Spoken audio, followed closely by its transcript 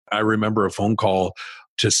I remember a phone call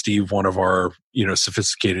to Steve, one of our,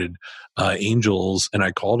 sophisticated angels. And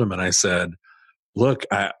I called him and I said, look,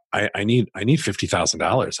 I need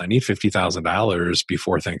 $50,000. I need $50,000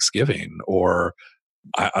 before Thanksgiving, or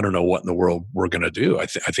I don't know what in the world we're going to do. I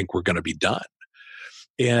think we're going to be done.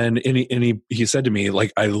 And he said to me,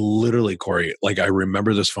 like, I literally, Corey, like, I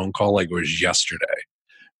remember this phone call like it was yesterday.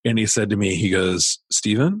 And he said to me, he goes,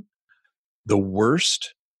 Stephen, the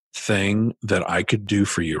worst thing that I could do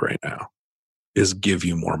for you right now is give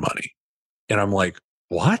you more money. And I'm like,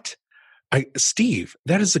 what? Steve,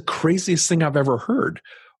 that is the craziest thing I've ever heard.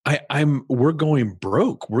 We're going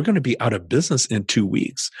broke. We're going to be out of business in 2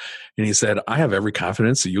 weeks. And he said, I have every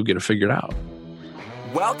confidence that you'll get it figured out.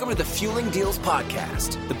 Welcome to the Fueling Deals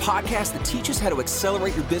Podcast, the podcast that teaches how to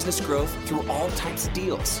accelerate your business growth through all types of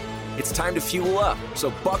deals. It's time to fuel up,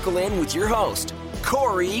 so buckle in with your host,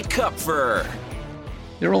 Corey Kupfer.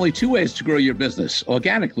 There are only two ways to grow your business: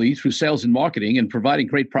 organically through sales and marketing and providing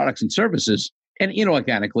great products and services, and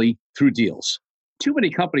inorganically through deals. Too many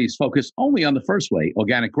companies focus only on the first way,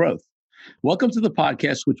 organic growth. Welcome to the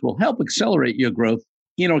podcast, which will help accelerate your growth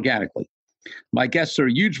inorganically. My guests are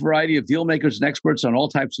a huge variety of deal makers and experts on all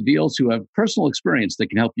types of deals who have personal experience that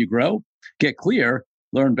can help you grow, get clear,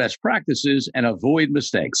 learn best practices, and avoid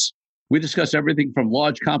mistakes. We discuss everything from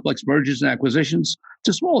large, complex mergers and acquisitions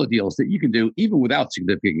to smaller deals that you can do even without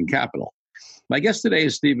significant capital. My guest today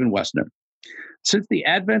is Stephen Woessner. Since the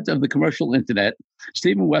advent of the commercial internet,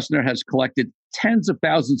 Stephen Woessner has collected tens of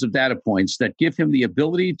thousands of data points that give him the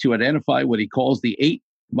ability to identify what he calls the 8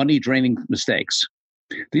 money-draining mistakes.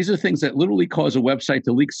 These are things that literally cause a website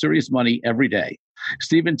to leak serious money every day.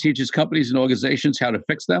 Stephen teaches companies and organizations how to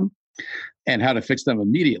fix them and how to fix them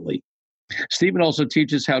immediately. Stephen also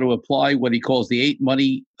teaches how to apply what he calls the 8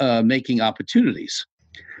 money-making opportunities.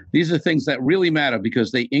 These are things that really matter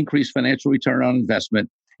because they increase financial return on investment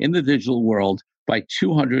in the digital world by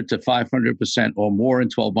 200 to 500% or more in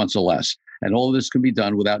 12 months or less. And all of this can be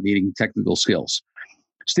done without needing technical skills.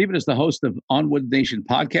 Stephen is the host of Onward Nation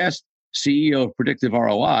podcast, CEO of Predictive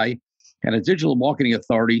ROI, and a digital marketing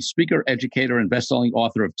authority, speaker, educator, and best-selling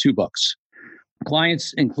author of 2 books.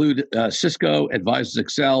 Clients include Cisco, Advisors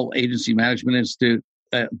Excel, Agency Management Institute,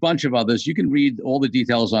 a bunch of others. You can read all the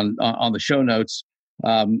details on the show notes.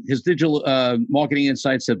 His digital marketing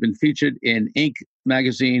insights have been featured in Inc.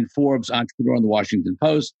 magazine, Forbes, Entrepreneur, and the Washington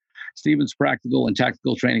Post. Stephen's practical and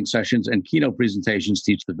tactical training sessions and keynote presentations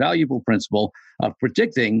teach the valuable principle of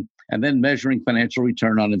predicting and then measuring financial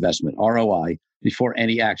return on investment, ROI, before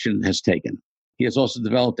any action has taken. He has also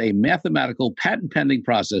developed a mathematical patent-pending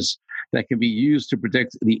process that can be used to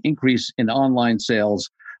predict the increase in online sales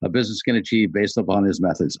a business can achieve based upon his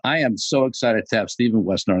methods. I am so excited to have Stephen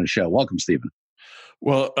Woessner on the show. Welcome, Stephen.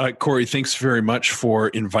 Well, Corey, thanks very much for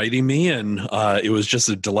inviting me. And it was just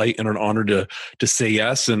a delight and an honor to say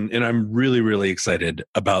yes. And I'm really, really excited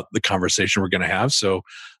about the conversation we're going to have. So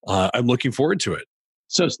I'm looking forward to it.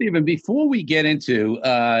 So, Stephen, before we get into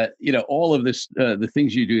all of this, the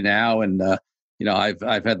things you do now, and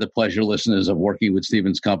I've had the pleasure, listeners, of working with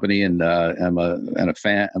Stephen's company, and I'm a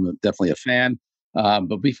fan. I'm definitely a fan.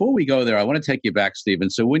 But before we go there, I want to take you back, Stephen.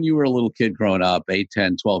 So when you were a little kid growing up, 8,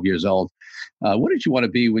 10, 12 years old, what did you want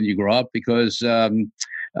to be when you grew up? Because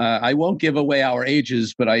I won't give away our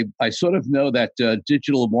ages, but I sort of know that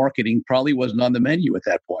digital marketing probably wasn't on the menu at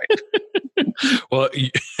that point. Well,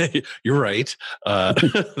 you're right.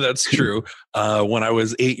 That's true. When I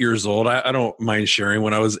was 8 years old, I don't mind sharing.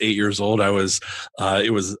 When I was 8 years old, it was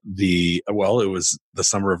the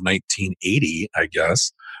summer of 1980, I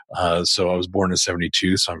guess. So I was born in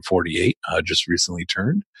 72, so I'm 48, just recently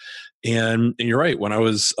turned. And you're right. When I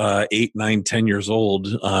was 8, 9, 10 years old,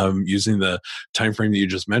 using the time frame that you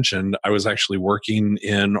just mentioned, I was actually working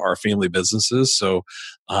in our family businesses. So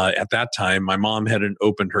at that time, my mom hadn't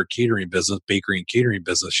opened her catering business, bakery and catering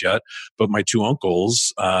business yet, but my 2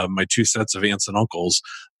 uncles, my 2 sets of aunts and uncles,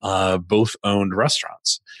 both owned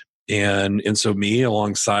restaurants. And so me,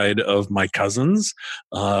 alongside of my cousins,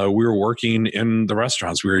 we were working in the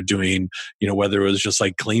restaurants. We were doing, whether it was just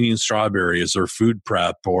like cleaning strawberries or food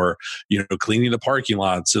prep, or, cleaning the parking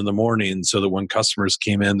lots in the morning so that when customers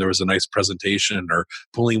came in, there was a nice presentation, or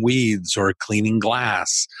pulling weeds or cleaning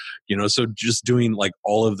glass, so just doing like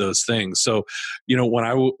all of those things. So, when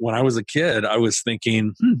I was a kid, I was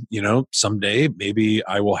thinking, someday maybe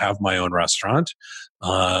I will have my own restaurant.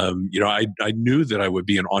 I knew that I would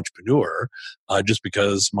be an entrepreneur just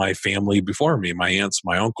because my family before me, my aunts,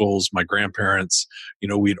 my uncles, my grandparents,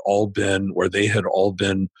 they had all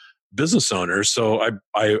been business owners. So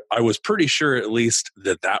I was pretty sure at least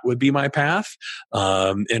that would be my path.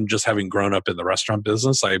 And just having grown up in the restaurant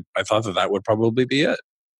business, I thought that would probably be it.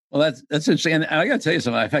 Well, that's interesting. And I got to tell you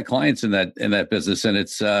something. I've had clients in that business, and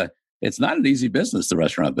it's not an easy business, the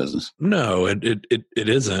restaurant business. No, it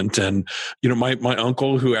isn't. And my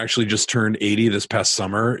uncle, who actually just turned 80 this past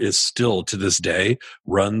summer, is still to this day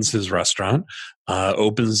runs his restaurant.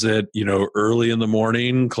 Opens it, early in the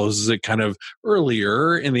morning, closes it kind of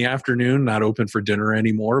earlier in the afternoon, not open for dinner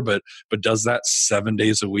anymore, but does that 7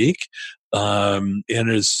 days a week. And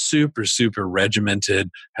is super, super regimented,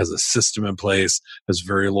 has a system in place, has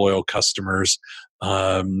very loyal customers,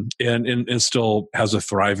 and still has a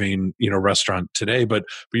thriving, restaurant today. But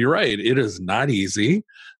you're right, it is not easy.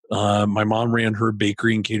 My mom ran her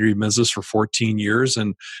bakery and catering business for 14 years,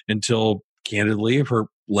 and until candidly her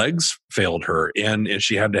legs failed her, and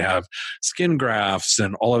she had to have skin grafts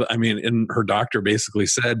and all of. And her doctor basically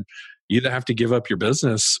said, you either have to give up your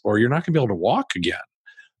business or you're not going to be able to walk again.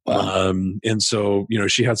 Wow. And so,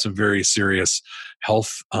 she had some very serious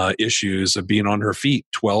health issues of being on her feet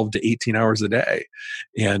 12 to 18 hours a day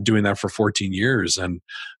and doing that for 14 years. And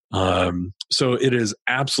so it is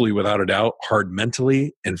absolutely, without a doubt, hard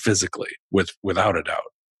mentally and physically, without a doubt.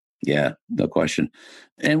 Yeah, no question.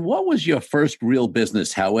 And what was your first real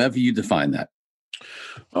business, however you define that?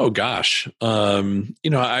 Oh gosh.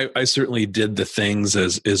 I certainly did the things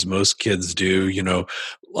as most kids do,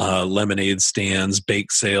 lemonade stands,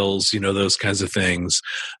 bake sales, those kinds of things.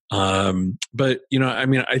 But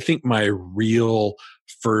I think my real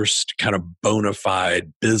first kind of bona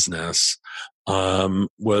fide business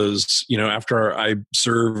was, after I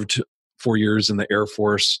served 4 years in the Air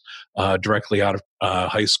Force, directly out of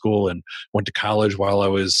high school, and went to college while I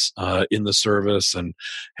was in the service, and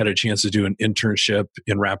had a chance to do an internship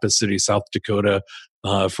in Rapid City, South Dakota,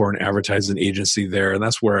 for an advertising agency there. And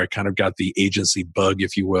that's where I kind of got the agency bug,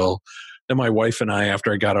 if you will. Then my wife and I,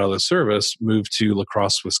 after I got out of the service, moved to La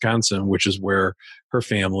Crosse, Wisconsin, which is where her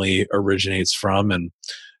family originates from, and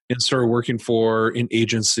started working for an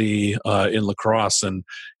agency in La Crosse. And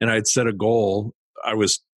I'd set a goal. I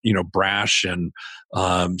was brash and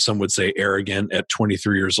some would say arrogant at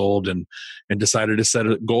 23 years old, and decided to set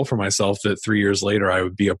a goal for myself that 3 years later I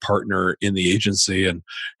would be a partner in the agency. And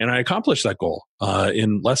I accomplished that goal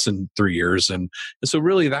in less than 3 years. And so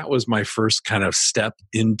really that was my first kind of step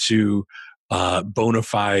into bona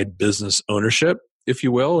fide business ownership, if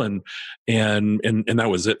you will. And that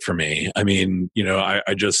was it for me.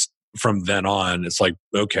 I just, from then on, it's like,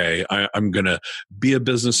 okay, I'm going to be a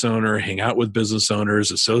business owner, hang out with business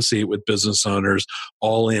owners, associate with business owners,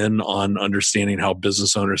 all in on understanding how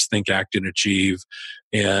business owners think, act, and achieve.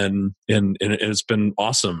 And it's been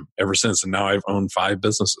awesome ever since. And now I've owned 5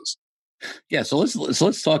 businesses. Yeah, so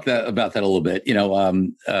let's talk about that a little bit.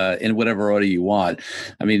 In whatever order you want.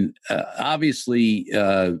 Obviously,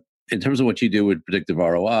 in terms of what you do with predictive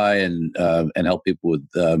ROI and help people with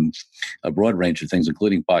a broad range of things,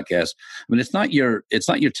 including podcasts. It's not your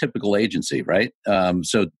typical agency, right?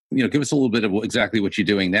 So give us a little bit of exactly what you're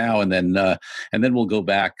doing now, and then we'll go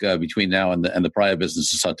back between now and the prior business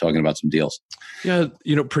to start talking about some deals. Yeah,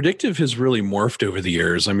 Predictive has really morphed over the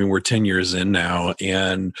years. We're 10 years in now,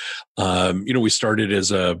 and we started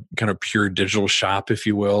as a kind of pure digital shop, if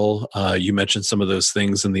you will. You mentioned some of those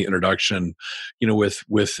things in the introduction,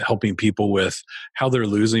 with helping people with how they're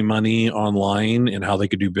losing money online and how they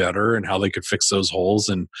could do better and how they could fix those holes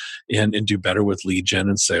and do better with lead gen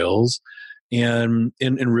and sales. And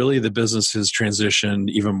really the business has transitioned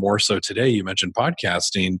even more so today. You mentioned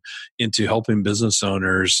podcasting, into helping business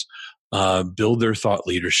owners build their thought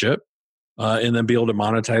leadership and then be able to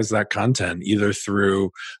monetize that content either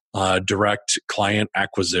through direct client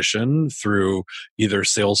acquisition, through either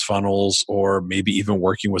sales funnels, or maybe even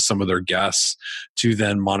working with some of their guests to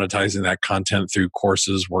then monetizing that content through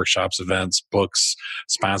courses, workshops, events, books,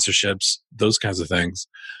 sponsorships, those kinds of things.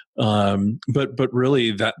 But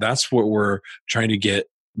really that's what we're trying to get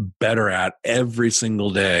better at every single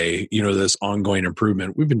day, this ongoing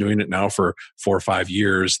improvement. We've been doing it now for 4 or 5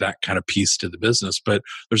 years, that kind of piece to the business, but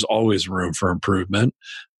there's always room for improvement.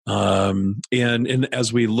 And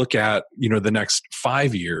as we look at, the next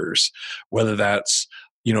 5 years, whether that's,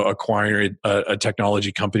 acquiring a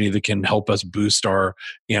technology company that can help us boost our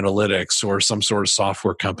analytics, or some sort of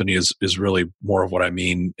software company is really more of what I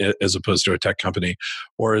mean, as opposed to a tech company.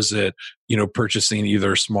 Or is it, purchasing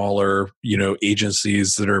either smaller,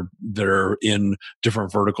 agencies that are in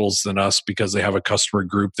different verticals than us because they have a customer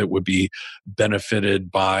group that would be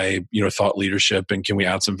benefited by, thought leadership, and can we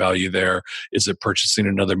add some value there? Is it purchasing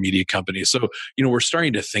another media company? So, we're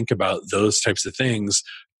starting to think about those types of things.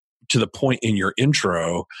 To the point in your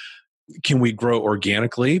intro, can we grow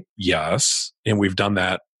organically? Yes. And we've done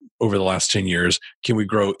that over the last 10 years? Can we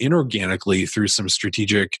grow inorganically through some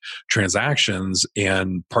strategic transactions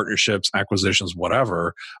and partnerships, acquisitions,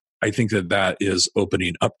 whatever? I think that is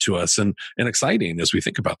opening up to us and exciting as we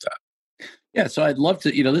think about that. Yeah, so I'd love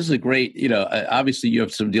to, this is a great, obviously you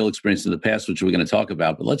have some deal experience in the past, which we're going to talk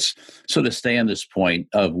about, but let's sort of stay on this point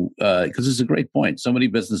of, because it's a great point. So many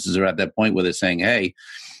businesses are at that point where they're saying, hey,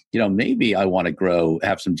 maybe I want to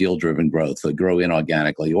have some deal-driven growth, or grow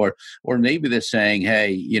inorganically, or maybe they're saying,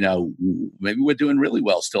 hey, maybe we're doing really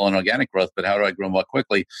well still in organic growth, but how do I grow more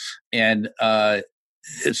quickly? And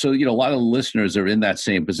so, a lot of listeners are in that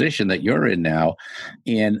same position that you're in now.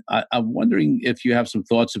 And I'm wondering if you have some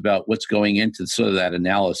thoughts about what's going into sort of that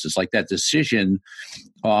analysis, like that decision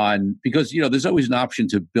on, because, there's always an option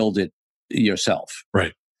to build it yourself.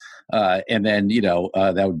 Right. And then,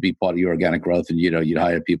 that would be part of your organic growth and, you'd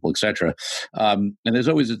hire people, et cetera. And there's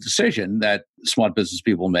always a decision that smart business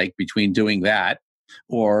people make between doing that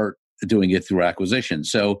or doing it through acquisition.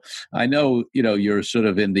 So I know, you're sort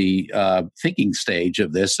of in the thinking stage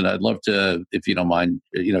of this, and I'd love to, if you don't mind,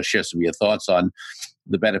 share some of your thoughts on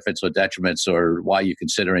the benefits or detriments, or why you're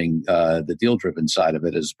considering the deal-driven side of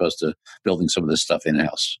it as opposed to building some of this stuff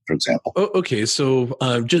in-house, for example. Okay. So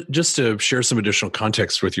just to share some additional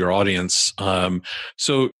context with your audience.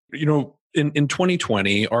 So, in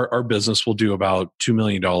 2020, our business will do about $2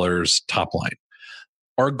 million top line.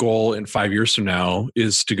 Our goal in 5 years from now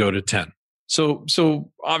is to go to 10.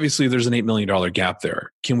 So obviously there's an $8 million gap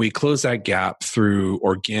there. Can we close that gap through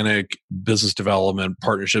organic business development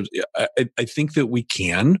partnerships? I think that we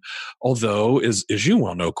can, although as you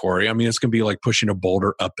well know, Corey, it's going to be like pushing a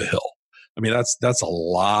boulder up a hill. That's a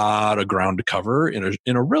lot of ground to cover in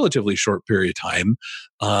a relatively short period of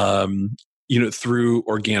time. Through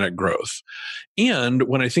organic growth. And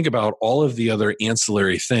when I think about all of the other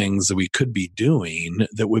ancillary things that we could be doing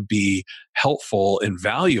that would be helpful and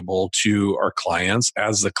valuable to our clients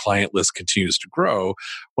as the client list continues to grow,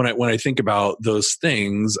 when I think about those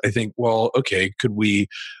things, I think, well, okay, could we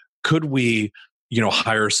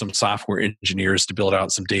hire some software engineers to build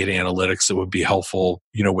out some data analytics that would be helpful,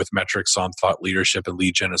 with metrics on thought leadership and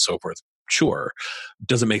lead gen and so forth? Sure.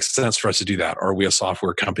 Does it make sense for us to do that? Are we a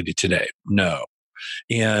software company today? No.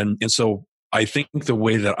 And so I think the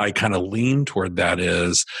way that I kind of lean toward that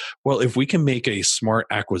is, well, if we can make a smart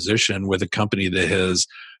acquisition with a company that has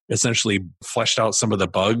essentially fleshed out some of the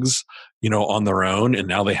bugs, on their own, and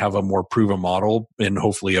now they have a more proven model and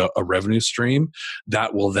hopefully a revenue stream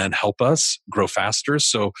that will then help us grow faster.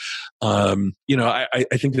 So, I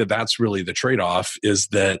think that's really the trade-off, is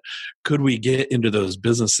that could we get into those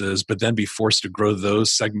businesses, but then be forced to grow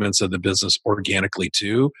those segments of the business organically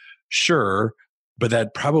too? Sure. But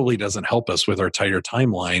that probably doesn't help us with our tighter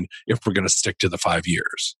timeline if we're going to stick to the 5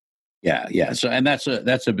 years. Yeah. So, and that's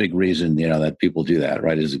a big reason, that people do that,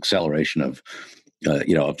 right? Is acceleration of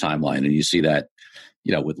timeline. And you see that,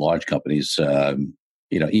 with large companies,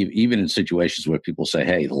 even in situations where people say,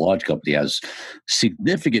 hey, the large company has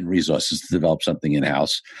significant resources to develop something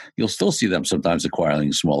in-house, you'll still see them sometimes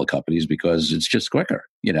acquiring smaller companies because it's just quicker,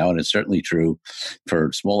 and it's certainly true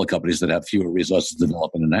for smaller companies that have fewer resources to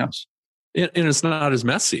develop in-house. And it's not as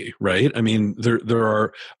messy, right?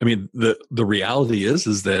 The reality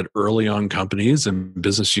is that early on companies and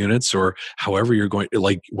business units, or however you're going,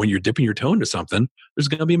 like when you're dipping your toe into something, there's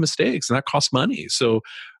going to be mistakes, and that costs money. So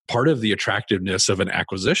part of the attractiveness of an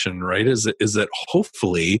acquisition, right, is that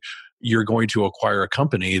hopefully you're going to acquire a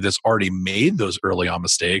company that's already made those early on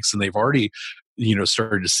mistakes, and they've already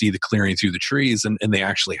started to see the clearing through the trees, and they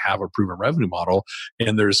actually have a proven revenue model.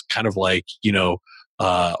 And there's kind of like,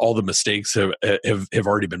 all the mistakes have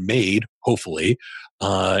already been made, hopefully,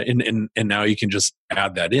 and now you can just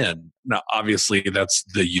add that in. Now, obviously, that's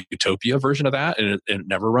the utopia version of that, and it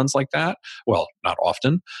never runs like that. Well, not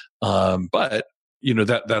often, but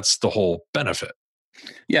that's the whole benefit.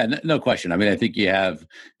 Yeah, no question. I think you have,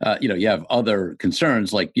 you have other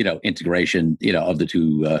concerns like, integration, of the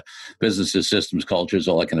two businesses, systems, cultures,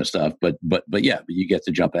 all that kind of stuff. But you get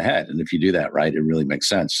to jump ahead, and if you do that right, it really makes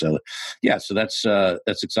sense. So, so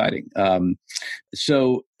that's exciting.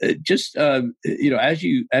 Just as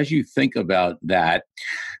you think about that,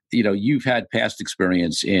 you've had past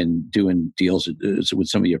experience in doing deals with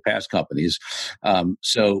some of your past companies.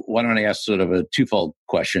 So why don't I ask sort of a twofold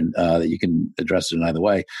question that you can address it in either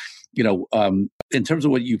way? In terms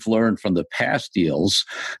of what you've learned from the past deals,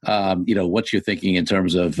 what you're thinking in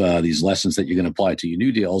terms of these lessons that you're going to apply to your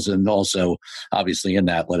new deals, and also, obviously, in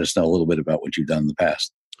that, let us know a little bit about what you've done in the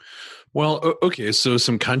past. Well, okay. So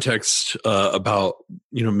some context about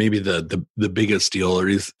maybe the biggest deal, or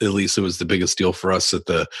at least it was the biggest deal for us at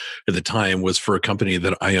the time, was for a company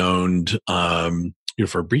that I owned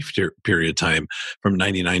for a brief period of time from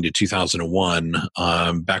 99 to 2001,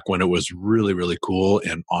 back when it was really, really cool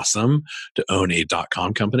and awesome to own a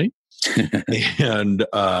 .com company. and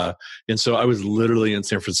so I was literally in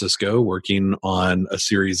San Francisco working on a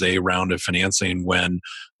Series A round of financing when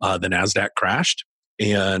the NASDAQ crashed,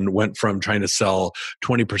 and went from trying to sell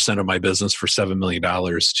 20% of my business for $7 million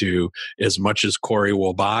to as much as Corey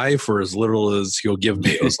will buy for as little as he'll give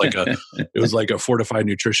me. It was like a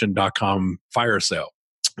fortifiednutrition.com fire sale.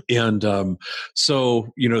 And so,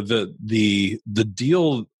 the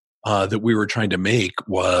deal that we were trying to make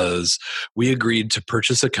was we agreed to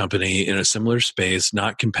purchase a company in a similar space,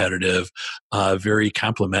 not competitive, very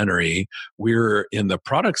complementary. We're in the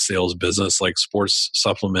product sales business, like sports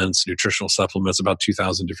supplements, nutritional supplements, about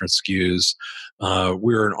 2,000 different SKUs.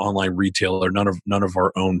 We're an online retailer, none of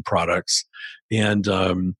our own products. And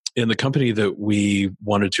the company that we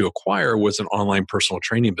wanted to acquire was an online personal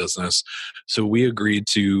training business. So we agreed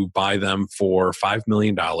to buy them for $5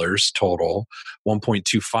 million total,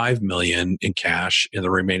 $1.25 million in cash, and the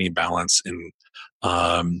remaining balance in,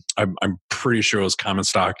 I'm pretty sure it was common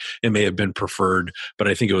stock. It may have been preferred, but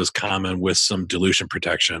I think it was common with some dilution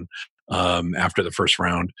protection after the first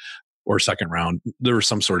round or second round. There was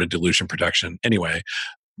some sort of dilution protection. Anyway,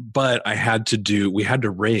 but we didn't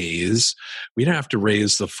have to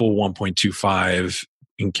raise the full 1.25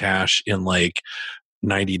 in cash in like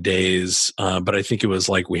 90 days. But I think it was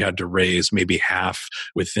like we had to raise maybe half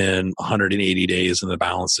within 180 days and the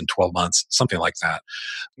balance in 12 months, something like that.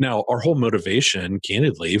 Now, our whole motivation,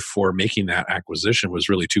 candidly, for making that acquisition was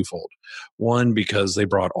really twofold. One, because they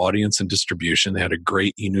brought audience and distribution. They had a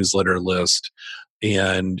great e-newsletter list.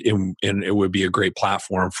 And it would be a great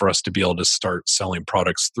platform for us to be able to start selling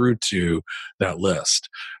products through to that list.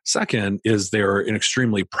 Second is they're an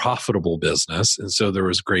extremely profitable business. And so there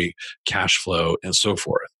was great cash flow and so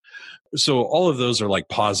forth. So all of those are like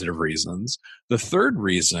positive reasons. The third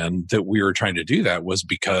reason that we were trying to do that was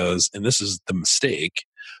because, and this is the mistake,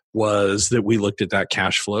 was that we looked at that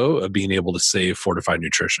cash flow of being able to save Fortified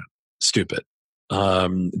Nutrition. Stupid.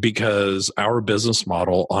 Because our business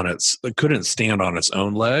model couldn't stand on its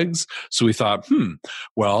own legs. So we thought,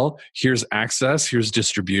 well, here's access, here's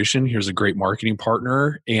distribution, here's a great marketing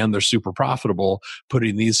partner, and they're super profitable.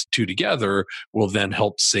 Putting these two together will then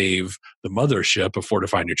help save the mothership of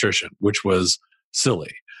Fortified Nutrition, which was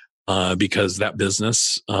silly because that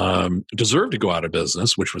business deserved to go out of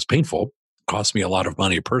business, which was painful. Cost me a lot of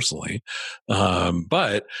money personally.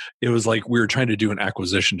 But it was like we were trying to do an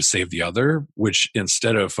acquisition to save the other, which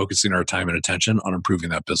instead of focusing our time and attention on improving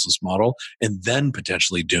that business model and then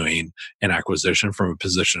potentially doing an acquisition from a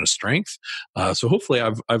position of strength. So hopefully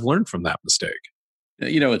I've learned from that mistake.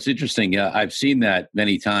 It's interesting. I've seen that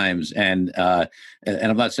many times, and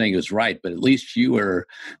I'm not saying it was right, but at least you were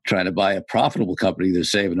trying to buy a profitable company to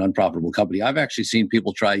save an unprofitable company. I've actually seen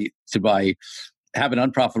people try to have an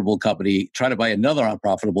unprofitable company, try to buy another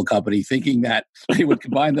unprofitable company, thinking that they would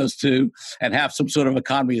combine those two and have some sort of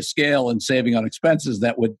economy of scale and saving on expenses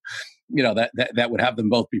that would, that would have them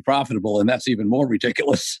both be profitable, and that's even more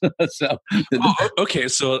ridiculous. Okay.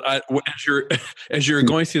 So as you're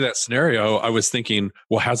going through that scenario, I was thinking,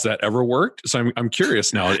 well, has that ever worked? So I'm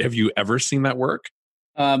curious now. Have you ever seen that work?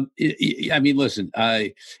 Listen,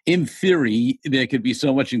 in theory, there could be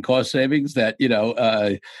so much in cost savings that,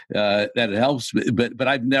 that it helps, but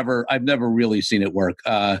I've never really seen it work.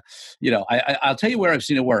 I'll tell you where I've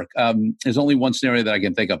seen it work. There's only one scenario that I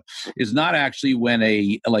can think of. Is not actually when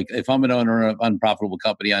if I'm an owner of an unprofitable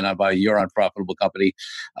company and I buy your unprofitable company,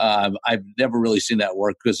 I've never really seen that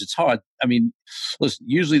work because it's hard. I mean, listen,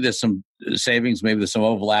 usually there's some savings, maybe there's some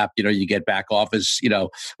overlap, you get back office,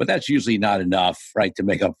 but that's usually not enough, right, to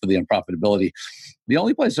make up for the unprofitability. The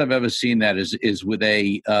only place I've ever seen that is with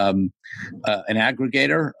an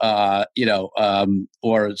aggregator,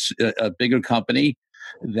 or a bigger company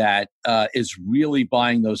that is really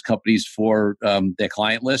buying those companies for their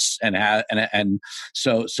client lists, and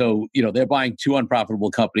so they're buying two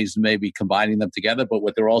unprofitable companies and maybe combining them together. But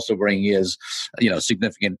what they're also bringing is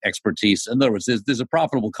significant expertise. In other words, there's a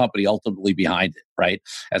profitable company ultimately behind it, right?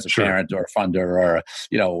 As a parent or a funder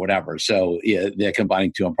or whatever. So they're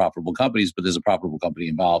combining two unprofitable companies, but there's a profitable company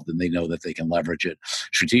involved, and they know that they can leverage it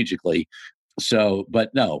strategically. So,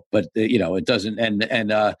 it doesn't. And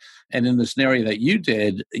in the scenario that you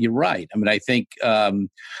did, you're right. I mean, I think unless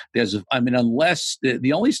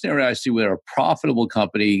the only scenario I see where a profitable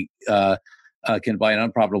company can buy an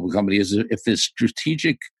unprofitable company is if the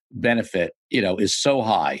strategic benefit, is so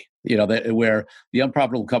high, where the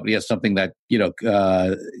unprofitable company has something that,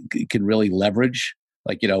 can really leverage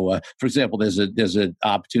For example, there's an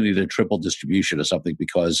opportunity to triple distribution or something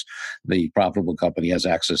because the profitable company has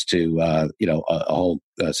access to a whole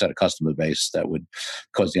set of customer base that would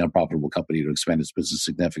cause the unprofitable company to expand its business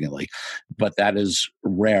significantly. But that is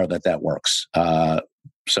rare that works.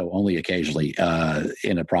 So only occasionally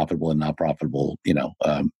in a profitable and not profitable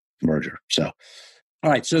merger. So. All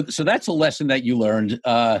right, so that's a lesson that you learned,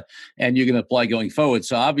 and you're going to apply going forward.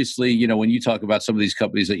 So obviously, when you talk about some of these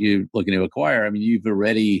companies that you're looking to acquire,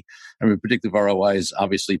 predictive ROI is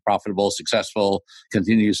obviously profitable, successful,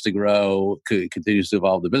 continues to grow, continues to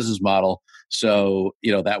evolve the business model. So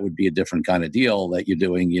that would be a different kind of deal that you're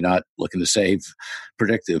doing. You're not looking to save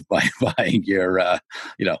predictive by buying your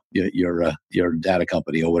data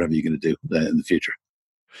company or whatever you're going to do in the future.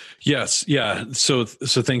 Yes. Yeah. So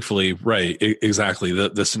thankfully, right. Exactly.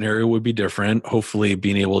 The scenario would be different. Hopefully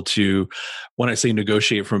being able to, when I say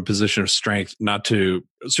negotiate from a position of strength,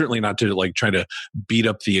 certainly not to like try to beat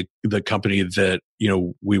up the company that,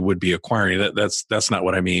 we would be acquiring. That's not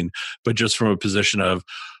what I mean, but just from a position of,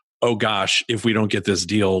 oh gosh, if we don't get this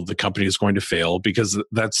deal, the company is going to fail, because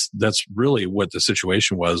that's really what the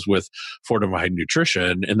situation was with Fortified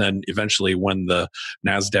Nutrition. And then eventually when the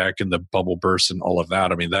NASDAQ and the bubble burst and all of that,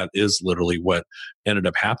 that is literally what ended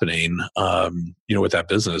up happening, with that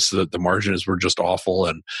business. The margins were just awful.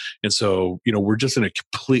 And so, we're just in a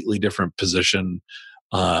completely different position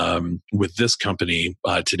with this company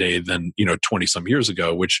today than 20 some years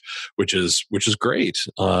ago, which is great.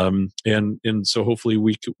 And so hopefully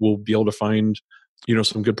we'll be able to find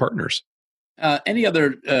some good partners. Any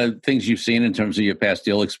other things you've seen in terms of your past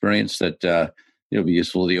deal experience that be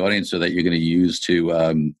useful to the audience, or that you're going to use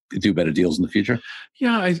to do better deals in the future?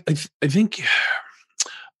 Yeah, I think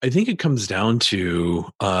it comes down to.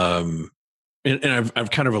 And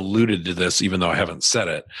I've kind of alluded to this, even though I haven't said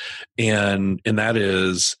it, and that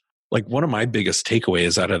is like one of my biggest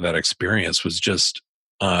takeaways out of that experience was just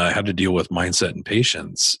had to deal with mindset and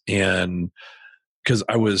patience, and because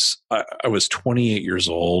I was 28 years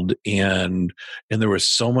old, and there was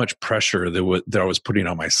so much pressure that I was putting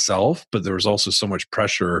on myself, but there was also so much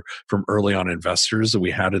pressure from early on investors that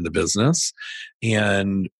we had in the business,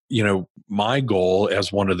 and my goal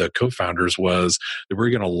as one of the co-founders was that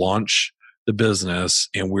we're going to launch the business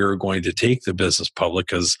and we're going to take the business public,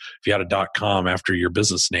 because if you had a .com after your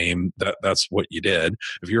business name, that's what you did.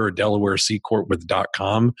 If you're a Delaware C Corp with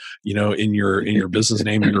 .com, in your business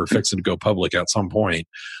name, you were fixing to go public at some point.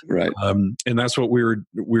 Right. And that's what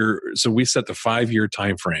so we set the 5-year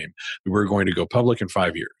time frame. We were going to go public in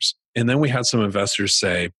 5 years. And then we had some investors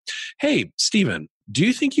say, "Hey, Stephen, do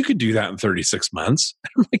you think you could do that in 36 months?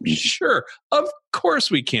 I'm like, sure, of course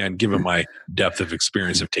we can, given my depth of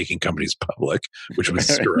experience of taking companies public, which was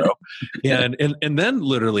 0. And then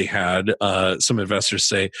literally had some investors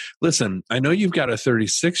say, "Listen, I know you've got a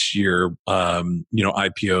 36-year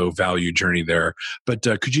IPO value journey there, but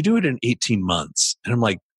could you do it in 18 months?" And I'm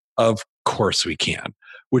like, of course we can.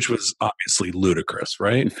 Which was obviously ludicrous,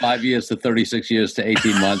 right? 5 years to 36 years to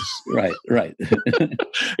 18 months. Right.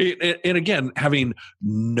 And again, having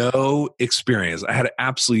no experience, I had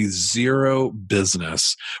absolutely zero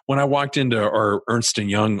business. When I walked into our Ernst &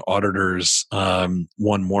 Young auditors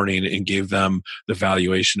one morning and gave them the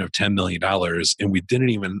valuation of $10 million, and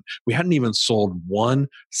we hadn't even sold 1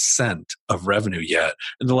 cent of revenue yet.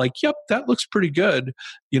 And they're like, "Yep, that looks pretty good,"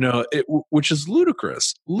 which is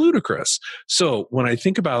ludicrous. So when I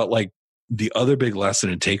think about like the other big lesson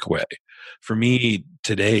and takeaway for me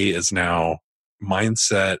today is now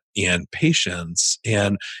mindset and patience,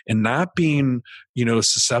 and not being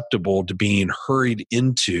susceptible to being hurried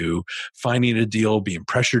into finding a deal, being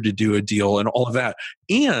pressured to do a deal, and all of that,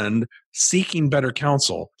 and seeking better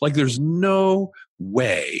counsel. Like there's no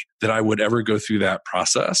way that I would ever go through that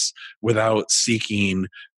process without seeking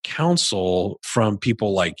counsel from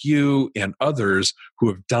people like you and others who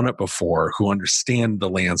have done it before, who understand the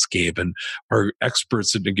landscape and are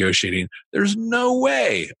experts at negotiating. There's no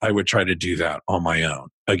way I would try to do that on my own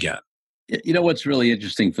again. What's really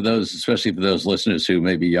interesting for those, especially for those listeners who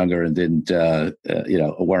may be younger and didn't,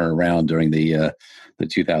 weren't around during the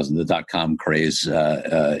 2000, the .com craze,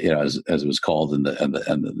 as it was called, and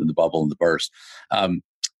the bubble and the burst.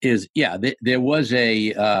 There was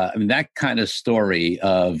that kind of story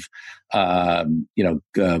of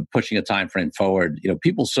pushing a time frame forward.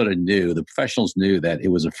 People sort of knew, the professionals knew that it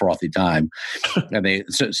was a frothy time, and they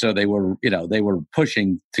were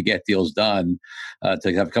pushing to get deals done,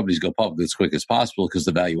 to have companies go public as quick as possible because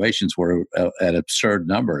the valuations were at absurd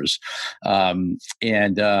numbers,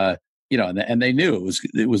 and they knew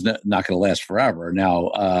it was not going to last forever.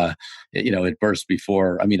 Now, it burst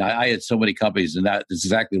before. I mean, I had so many companies, and that is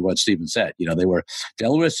exactly what Stephen said. They were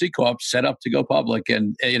Delaware C Corp set up to go public,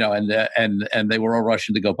 and they were all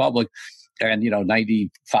rushing to go public, and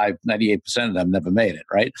 95, 98% of them never made it,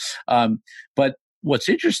 right? But what's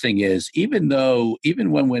interesting is even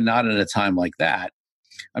when we're not in a time like that,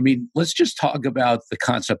 I mean, let's just talk about the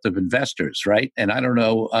concept of investors, right? And I don't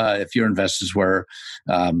know if your investors were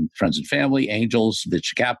friends and family, angels,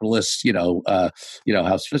 venture capitalists,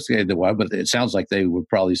 how sophisticated they were, but it sounds like they were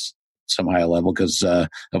probably some higher level because of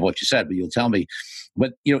what you said, but you'll tell me.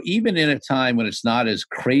 But, even in a time when it's not as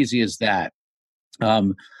crazy as that,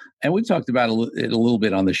 and we talked about it a little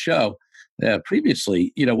bit on the show,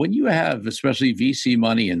 previously, when you have especially VC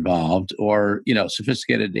money involved or,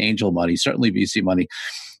 sophisticated angel money, certainly VC money,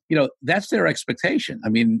 that's their expectation. I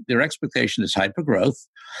mean, their expectation is hyper growth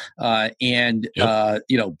and,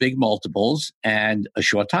 big multiples and a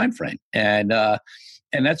short time frame.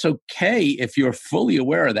 And that's okay if you're fully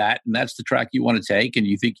aware of that and that's the track you want to take and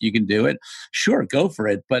you think you can do it. Sure, go for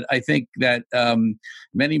it. But I think that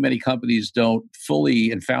many, many companies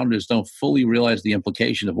and founders don't fully realize the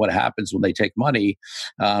implication of what happens when they take money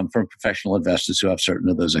from professional investors who have certain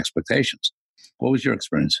of those expectations. What was your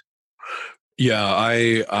experience? Yeah,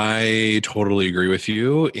 I totally agree with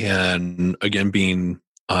you. And again, being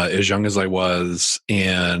as young as I was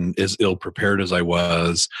and as ill prepared as I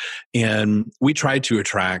was, and we tried to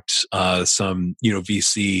attract some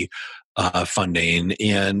VC funding,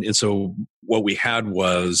 and so what we had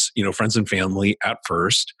was friends and family at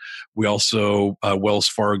first. We also Wells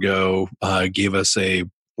Fargo gave us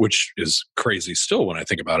which is crazy still when I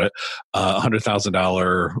think about it,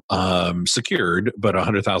 $100,000 secured, but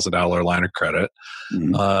 $100,000 line of credit.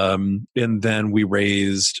 Mm-hmm. And then we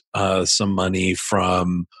raised some money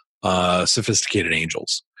from sophisticated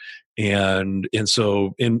angels. And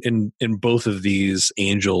so in both of these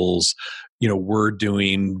angels, we're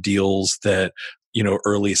doing deals that,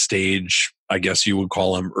 early stage, I guess you would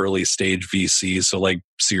call them early stage VC. So like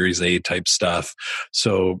Series A type stuff.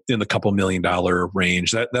 So in the couple $1 million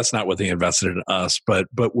range, that's not what they invested in us, but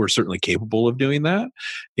we're certainly capable of doing that.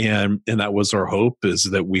 And that was our hope, is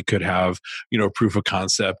that we could have, proof of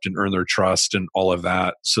concept and earn their trust and all of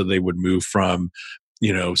that. So they would move from,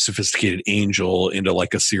 sophisticated angel into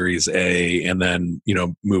like a Series A, and then,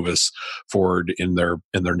 move us forward in their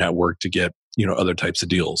network to get, other types of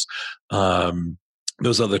deals.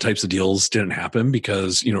 Those other types of deals didn't happen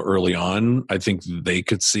because, early on, I think they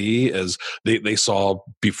could see, as they saw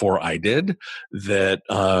before I did, that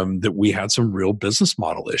we had some real business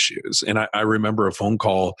model issues. And I remember a phone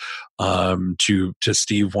call to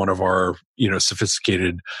Steve, one of our,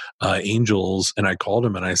 sophisticated angels. And I called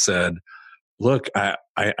him and I said, look, I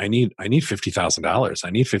need $50,000. I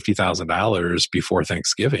need $50,000 before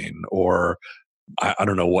Thanksgiving, or I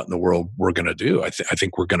don't know what in the world we're going to do. I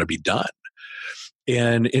think we're going to be done.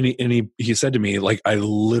 And he said to me, like, I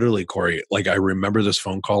literally, Corey, like, I remember this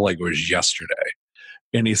phone call like it was yesterday.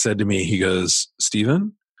 And he said to me, he goes,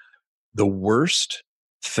 Stephen, the worst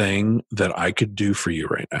thing that I could do for you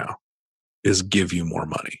right now is give you more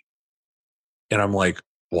money. And I'm like,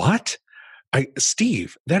 what?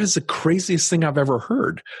 Steve, that is the craziest thing I've ever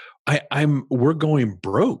heard. We're going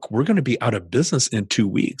broke. We're going to be out of business in 2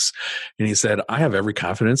 weeks. And he said, I have every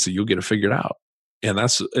confidence that you'll get it figured out. And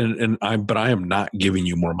but I am not giving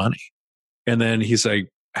you more money. And then he's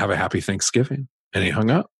like, have a happy Thanksgiving. And he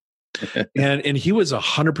hung up. and he was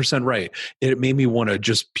 100% right. It made me want to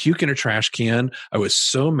just puke in a trash can. I was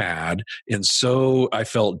so mad, and so I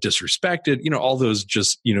felt disrespected, all those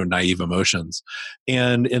just, naive emotions.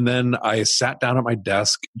 And then I sat down at my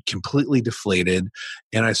desk completely deflated,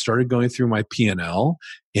 and I started going through my P&L,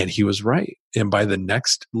 and he was right. And by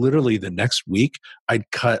literally the next week, I'd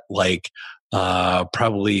cut like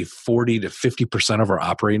probably 40 to 50% of our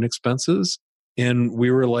operating expenses. And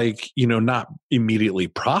we were like, not immediately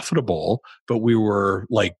profitable, but we were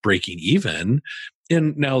like breaking even.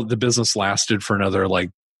 And now the business lasted for another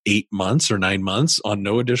like 8 months or 9 months on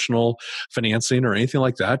no additional financing or anything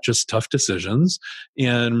like that, just tough decisions.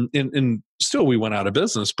 And still we went out of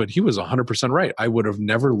business, but he was 100% right. I would have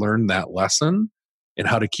never learned that lesson and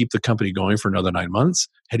how to keep the company going for another 9 months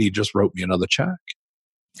had he just wrote me another check.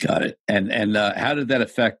 Got it. And how did that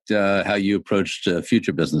affect how you approached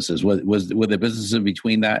future businesses? Were there businesses in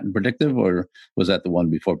between that and Predictive, or was that the one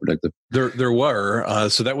before Predictive? There were.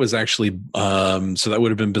 So that was actually so that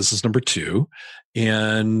would have been business number 2,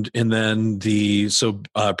 and then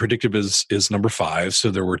Predictive is number 5. So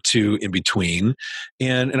there were 2 in between,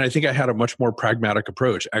 and I think I had a much more pragmatic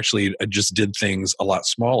approach. Actually, I just did things a lot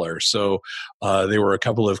smaller. So there were a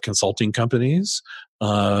couple of consulting companies.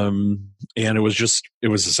 And it was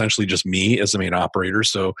essentially just me as the main operator.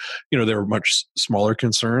 So, there were much smaller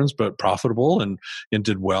concerns, but profitable and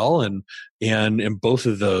did well. And both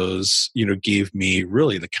of those, gave me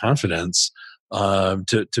really the confidence,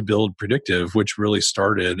 to build Predictive, which really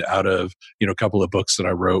started out of, a couple of books that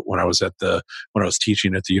I wrote when I was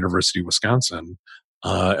teaching at the University of Wisconsin.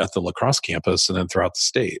 At the La Crosse campus and then throughout the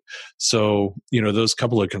state. So, those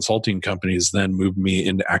couple of consulting companies then moved me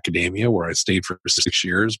into academia, where I stayed for 6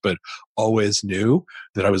 years, but always knew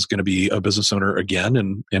that I was going to be a business owner again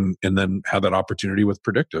and then have that opportunity with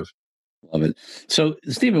Predictive. Love it. So,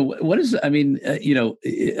 Stephen,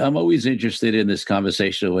 I'm always interested in this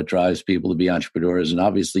conversation of what drives people to be entrepreneurs. And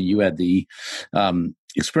obviously you had the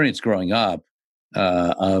experience growing up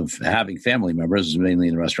of having family members, mainly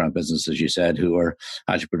in the restaurant business, as you said, who are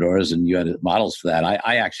entrepreneurs, and you had models for that.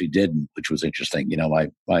 I actually didn't, which was interesting.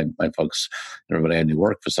 My folks, everybody I knew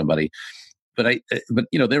worked for somebody. But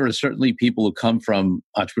there are certainly people who come from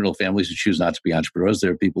entrepreneurial families who choose not to be entrepreneurs.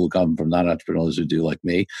 There are people who come from non-entrepreneurs who do, like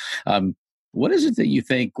me. What is it that you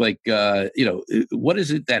think, what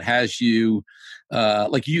is it that has you,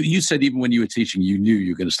 like you said, even when you were teaching, you knew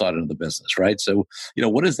you were going to start another business, right? So,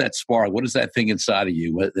 what is that spark? What is that thing inside of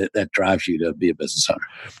you that drives you to be a business owner?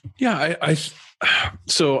 Yeah,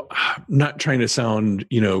 so not trying to sound,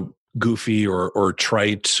 goofy or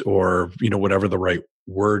trite or, whatever the right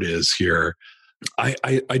word is here.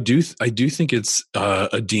 I do think it's a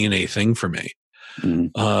DNA thing for me.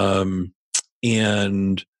 Mm-hmm.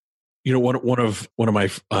 And one of my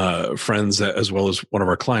friends, as well as one of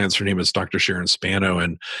our clients, her name is Dr. Sharon Spano,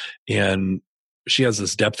 and she has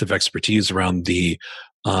this depth of expertise around the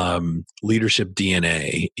leadership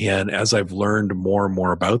DNA. And as I've learned more and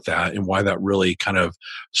more about that, and why that really kind of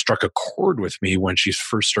struck a chord with me when she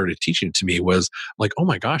first started teaching it to me, was like, oh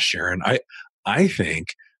my gosh, Sharon, I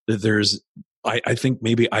think that I think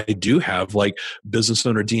maybe I do have like business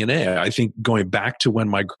owner DNA. I think going back to when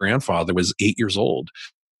my grandfather was 8 years old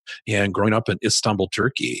and growing up in Istanbul,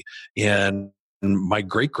 Turkey, and my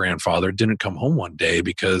great grandfather didn't come home one day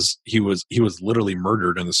because he was literally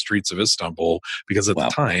murdered in the streets of Istanbul, because at the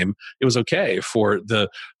time it was okay for the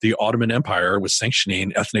Ottoman Empire was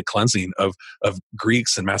sanctioning ethnic cleansing of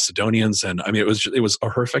Greeks and Macedonians, and it was a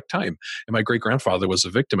horrific time, and my great grandfather was a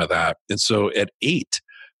victim of that. And so at 8,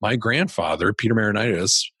 my grandfather, Peter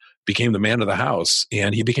Marinitis, became the man of the house,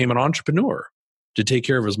 and he became an entrepreneur to take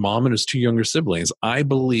care of his mom and his 2 younger siblings. I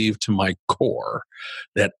believe to my core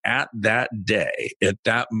that at that day, at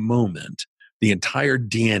that moment, the entire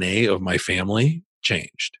DNA of my family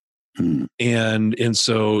changed. Mm. And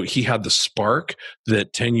so he had the spark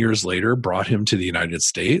that 10 years later brought him to the United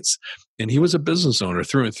States. And he was a business owner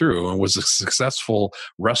through and through, and was a successful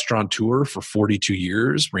restaurateur for 42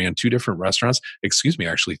 years, ran 3 different restaurants in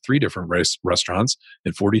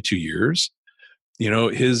 42 years.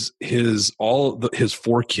 His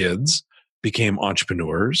 4 kids became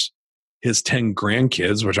entrepreneurs. His 10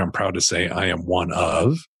 grandkids, which I'm proud to say I am one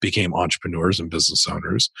of, became entrepreneurs and business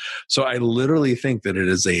owners. So I literally think that it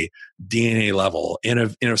is a DNA level.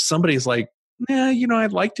 And if somebody's like,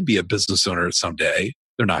 I'd like to be a business owner someday,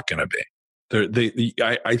 they're not going to be.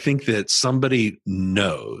 I think that somebody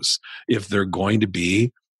knows if they're going to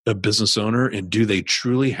be a business owner, and do they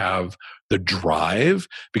truly have the drive?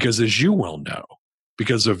 Because as you well know,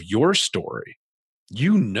 because of your story,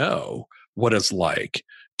 what it's like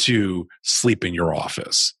to sleep in your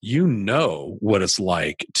office. What it's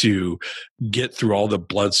like to get through all the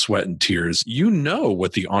blood, sweat, and tears.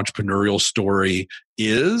 What the entrepreneurial story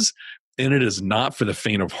is, and it is not for the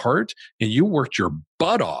faint of heart. And you worked your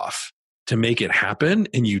butt off to make it happen,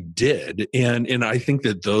 and you did. And I think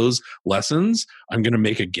that those lessons, I'm going to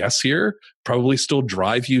make a guess here, probably still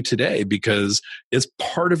drive you today, because it's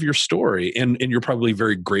part of your story, and you're probably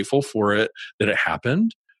very grateful for it that it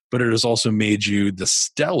happened, but it has also made you the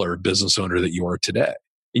stellar business owner that you are today.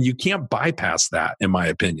 And you can't bypass that, in my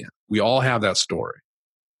opinion. We all have that story.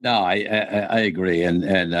 No, I agree,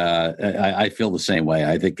 and I feel the same way.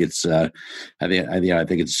 I think it's I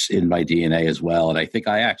think it's in my DNA as well, and I think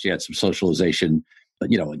I actually had some socialization,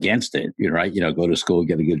 against it. Right? Go to school,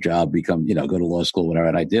 get a good job, become go to law school, whatever.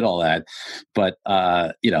 And I did all that, but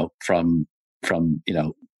from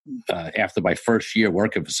after my first year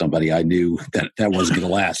working for somebody, I knew that wasn't going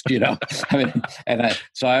to last, I mean,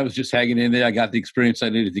 so I was just hanging in there. I got the experience I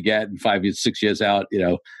needed to get, and 5 years, 6 years out,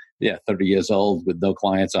 30 years old with no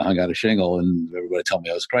clients, I hung out a shingle, and everybody told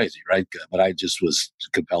me I was crazy, right? But I just was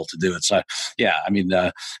compelled to do it. So, you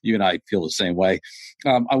and I feel the same way.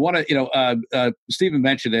 I want to, Stephen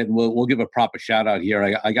mentioned it, and we'll give a proper shout out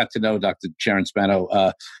here. I got to know Dr. Sharon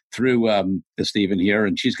Spano through Stephen here,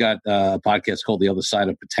 and she's got a podcast called The Other Side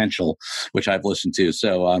of Potential, which I've listened to.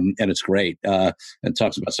 So, and it's great, and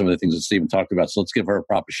talks about some of the things that Stephen talked about. So let's give her a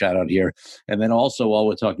proper shout out here. And then also, while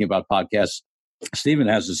we're talking about podcasts, Stephen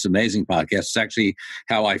has this amazing podcast. It's actually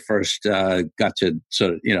how I first got to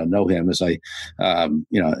sort of know him. As I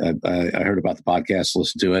heard about the podcast,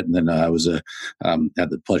 listened to it, and then I was had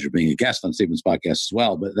the pleasure of being a guest on Stephen's podcast as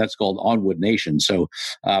well. But that's called Onward Nation. So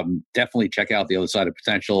definitely check out The Other Side of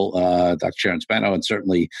Potential, Dr. Sharon Spano, and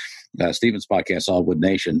certainly Stephen's podcast, Onward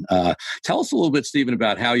Nation. Tell us a little bit, Stephen,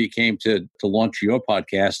 about how you came to launch your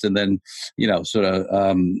podcast, and then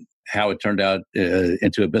how it turned out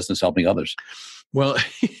into a business helping others. Well,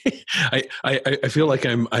 I feel like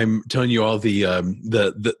I'm telling you all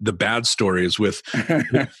the bad stories with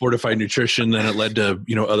Fortified Nutrition, then it led to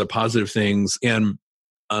other positive things, and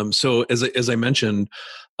so as I mentioned,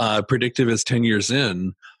 Predictive is 10 years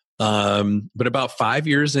in, but about 5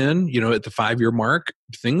 years in, at the 5-year mark,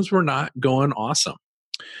 things were not going awesome.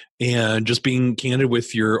 And just being candid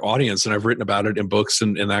with your audience, and I've written about it in books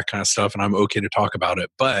and that kind of stuff, and I'm okay to talk about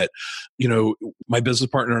it. But, my business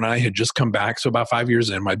partner and I had just come back. So about 5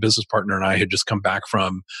 years in, my business partner and I had just come back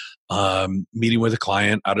from meeting with a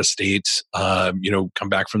client out of state, come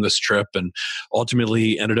back from this trip, and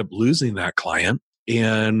ultimately ended up losing that client.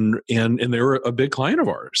 And they were a big client of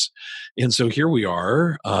ours. And so here we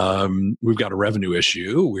are, we've got a revenue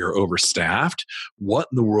issue. We are overstaffed. What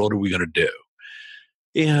in the world are we going to do?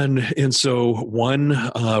 And so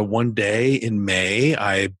one day in May,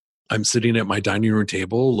 I'm sitting at my dining room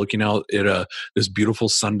table looking out at this beautiful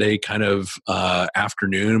Sunday kind of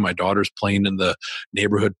afternoon. My daughter's playing in the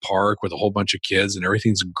neighborhood park with a whole bunch of kids, and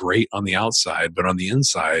everything's great on the outside, but on the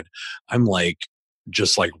inside, I'm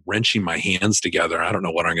just wrenching my hands together. I don't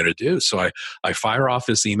know what I'm going to do. So I fire off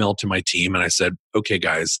this email to my team, and I said, okay,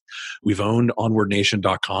 guys, we've owned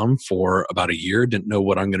onwardnation.com for about a year. Didn't know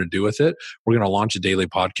what I'm going to do with it. We're going to launch a daily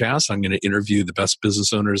podcast. I'm going to interview the best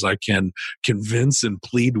business owners I can convince and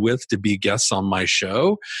plead with to be guests on my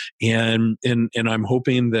show. And I'm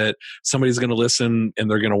hoping that somebody's going to listen, and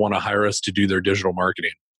they're going to want to hire us to do their digital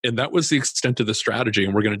marketing. And that was the extent of the strategy.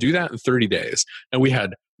 And we're going to do that in 30 days. And we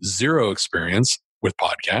had zero experience with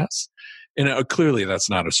podcasts. And clearly that's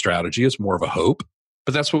not a strategy. It's more of a hope,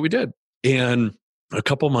 but that's what we did. And a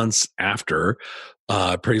couple months after,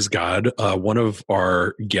 praise God, one of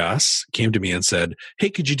our guests came to me and said,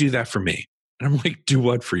 hey, could you do that for me? And I'm like, do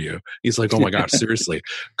what for you? He's like, oh my gosh, seriously,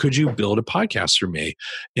 could you build a podcast for me?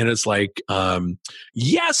 And it's like,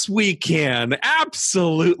 yes, we can.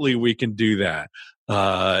 Absolutely, we can do that.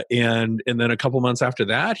 And then a couple months after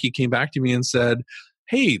that, he came back to me and said,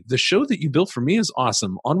 hey, the show that you built for me is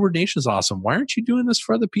awesome. Onward Nation is awesome. Why aren't you doing this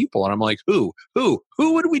for other people? And I'm like, who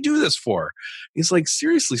would we do this for? He's like,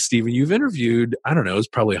 seriously, Stephen, you've interviewed, I don't know, it's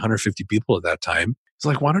probably 150 people at that time. He's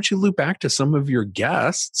like, why don't you loop back to some of your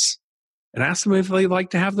guests and ask them if they'd like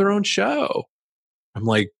to have their own show? I'm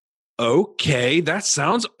like, okay, that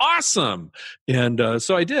sounds awesome. And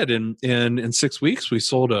so I did. And in 6 weeks, we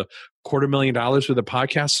sold $250,000 worth of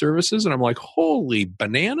podcast services. And I'm like, holy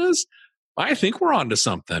bananas. I think we're on to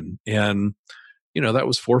something. And, that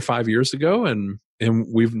was 4 or 5 years ago, and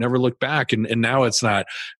we've never looked back. And now it's not,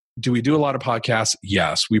 do we do a lot of podcasts?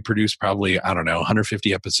 Yes. We produce probably,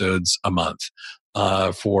 150 episodes a month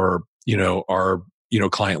for, our,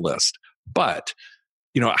 client list. But,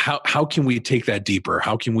 how can we take that deeper?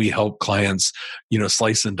 How can we help clients,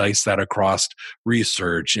 slice and dice that across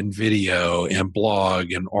research and video and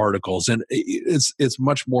blog and articles? And it's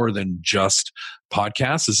much more than just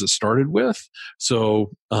podcasts as it started with.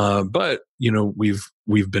 So, but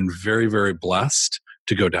we've been very, very blessed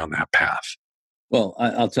to go down that path. Well,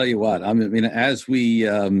 I'll tell you what. As we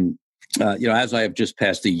as I have just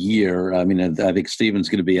passed a year, I think Stephen's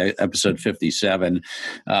going to be episode 57.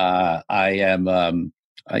 I am.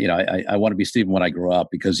 I want to be Stephen when I grow up,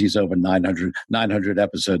 because he's over 900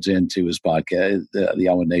 episodes into his podcast, the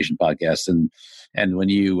Onward Nation podcast. And when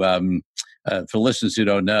you, for listeners who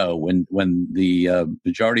don't know, when the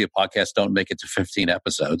majority of podcasts don't make it to 15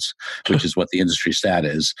 episodes, which is what the industry stat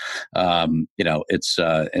is, it's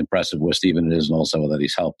impressive where Stephen is, and also that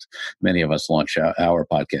he's helped many of us launch our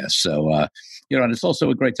podcast. So, and it's also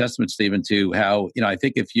a great testament, Stephen, to how, I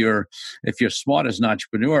think if you're smart as an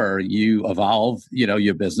entrepreneur, you evolve,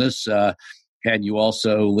 your business, and you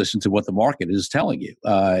also listen to what the market is telling you.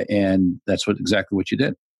 And that's exactly what you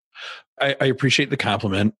did. I appreciate the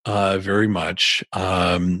compliment very much.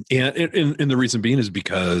 And the reason being is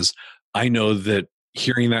because I know that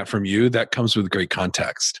hearing that from you, that comes with great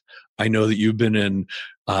context. I know that you've been in,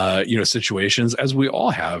 situations, as we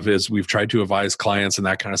all have, as we've tried to advise clients and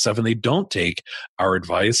that kind of stuff, and they don't take our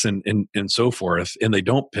advice and so forth, and they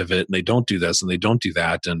don't pivot, and they don't do this, and they don't do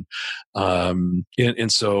that, and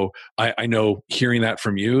so I know hearing that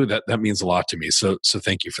from you, that means a lot to me. So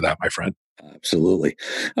thank you for that, my friend. Absolutely.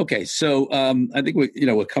 Okay, so I think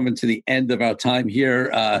we're coming to the end of our time here.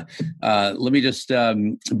 Let me just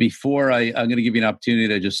before I'm going to give you an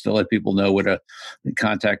opportunity to let people know where to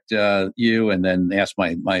contact you, and then ask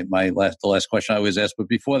the last question I always ask. But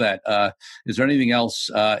before that, is there anything else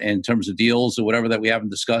in terms of deals or whatever that we haven't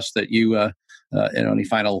discussed that you any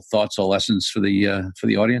final thoughts or lessons for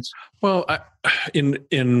the audience? Well,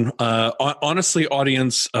 honestly,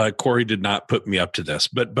 audience, Corey did not put me up to this,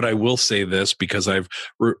 but I will say this because I've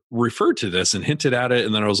referred to this and hinted at it,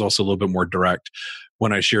 and then I was also a little bit more direct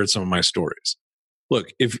when I shared some of my stories. Look,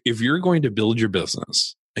 if you're going to build your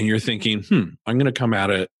business and you're thinking, I'm going to come at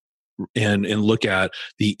it and look at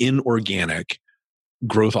the inorganic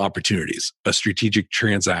growth opportunities, a strategic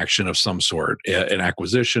transaction of some sort, an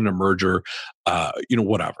acquisition, a merger,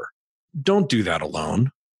 whatever. Don't do that alone.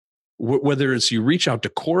 Whether it's you reach out to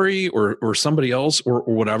Corey or somebody else or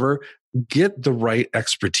whatever, get the right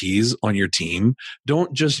expertise on your team.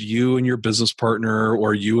 Don't just you and your business partner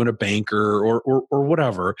or you and a banker or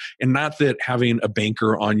whatever. And not that having a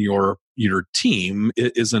banker on your team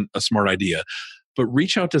isn't a smart idea, but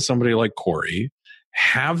reach out to somebody like Corey,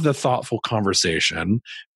 have the thoughtful conversation,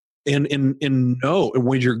 and know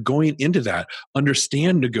when you're going into that,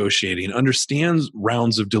 understand negotiating, understand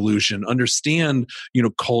rounds of dilution, understand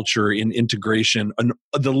culture and integration, and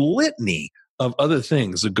the litany of other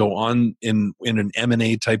things that go on in an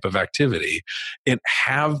M&A type of activity, and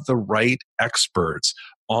have the right experts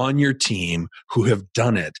on your team who have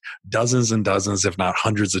done it dozens and dozens, if not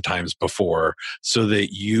hundreds of times before, so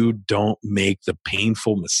that you don't make the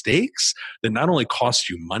painful mistakes that not only cost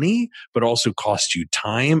you money, but also cost you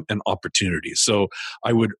time and opportunity. So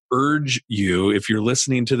I would urge you, if you're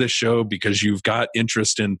listening to this show because you've got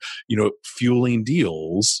interest in, fueling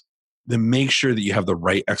deals, then make sure that you have the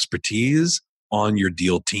right expertise on your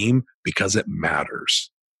deal team, because it matters.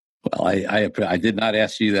 Well, I did not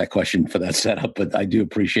ask you that question for that setup, but I do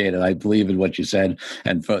appreciate it. I believe in what you said.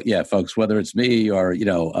 And folks, whether it's me or,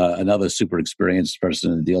 another super experienced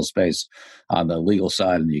person in the deal space, on the legal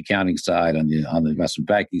side, on the accounting side, on the investment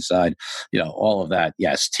banking side, all of that.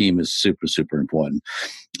 Yes, team is super, super important.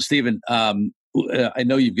 Stephen, I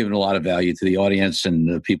know you've given a lot of value to the audience,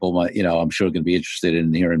 and people might, I'm sure going to be interested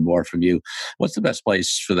in hearing more from you. What's the best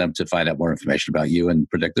place for them to find out more information about you and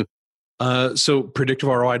Predictive? So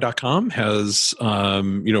predictiveroi.com has,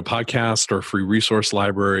 podcast or free resource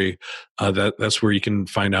library. That's where you can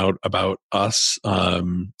find out about us.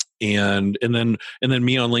 And then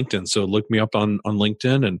me on LinkedIn. So look me up on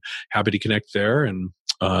LinkedIn, and happy to connect there, and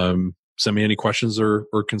send me any questions or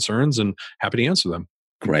concerns, and happy to answer them.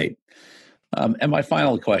 Great. And my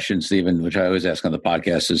final question, Stephen, which I always ask on the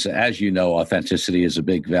podcast, is, as you know, authenticity is a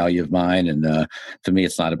big value of mine. And for me,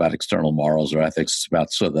 it's not about external morals or ethics. It's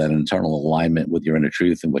about sort of that internal alignment with your inner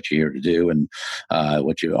truth and what you're here to do, and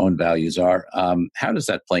what your own values are. How does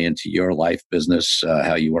that play into your life, business,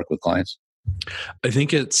 how you work with clients? I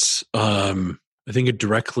think it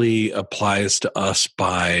directly applies to us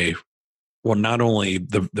by, well, not only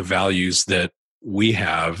the values that we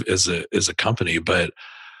have as a company, but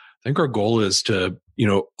I think our goal is to,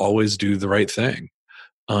 always do the right thing.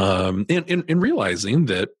 And realizing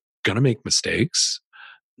that going to make mistakes,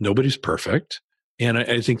 nobody's perfect. And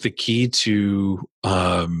I think the key to,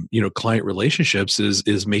 client relationships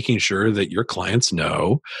is making sure that your clients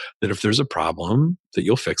know that if there's a problem, that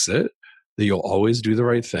you'll fix it, that you'll always do the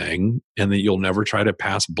right thing, and that you'll never try to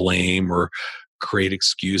pass blame or create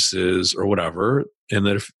excuses or whatever. And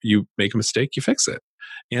that if you make a mistake, you fix it.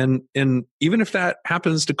 And even if that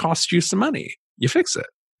happens to cost you some money, you fix it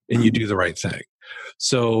and you do the right thing.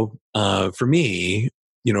 So for me,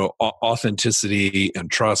 authenticity and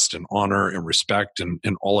trust and honor and respect and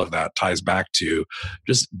all of that ties back to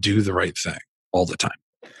just do the right thing all the time.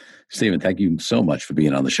 Stephen, thank you so much for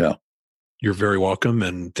being on the show. You're very welcome.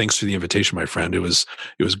 And thanks for the invitation, my friend. It was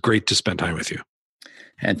great to spend time with you.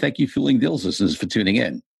 And thank you, Fueling Deals listeners, for tuning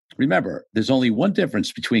in. Remember, there's only one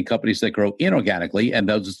difference between companies that grow inorganically and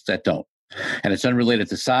those that don't. And it's unrelated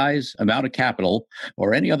to size, amount of capital,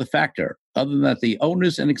 or any other factor, other than that the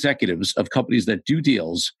owners and executives of companies that do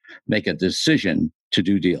deals make a decision to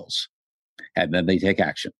do deals. And then they take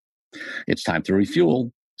action. It's time to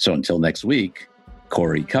refuel. So until next week,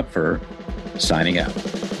 Corey Kupfer signing out.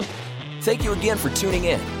 Thank you again for tuning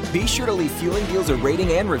in. Be sure to leave Fueling Deals a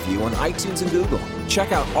rating and review on iTunes and Google.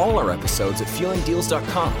 Check out all our episodes at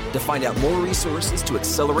fuelingdeals.com to find out more resources to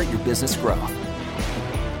accelerate your business growth.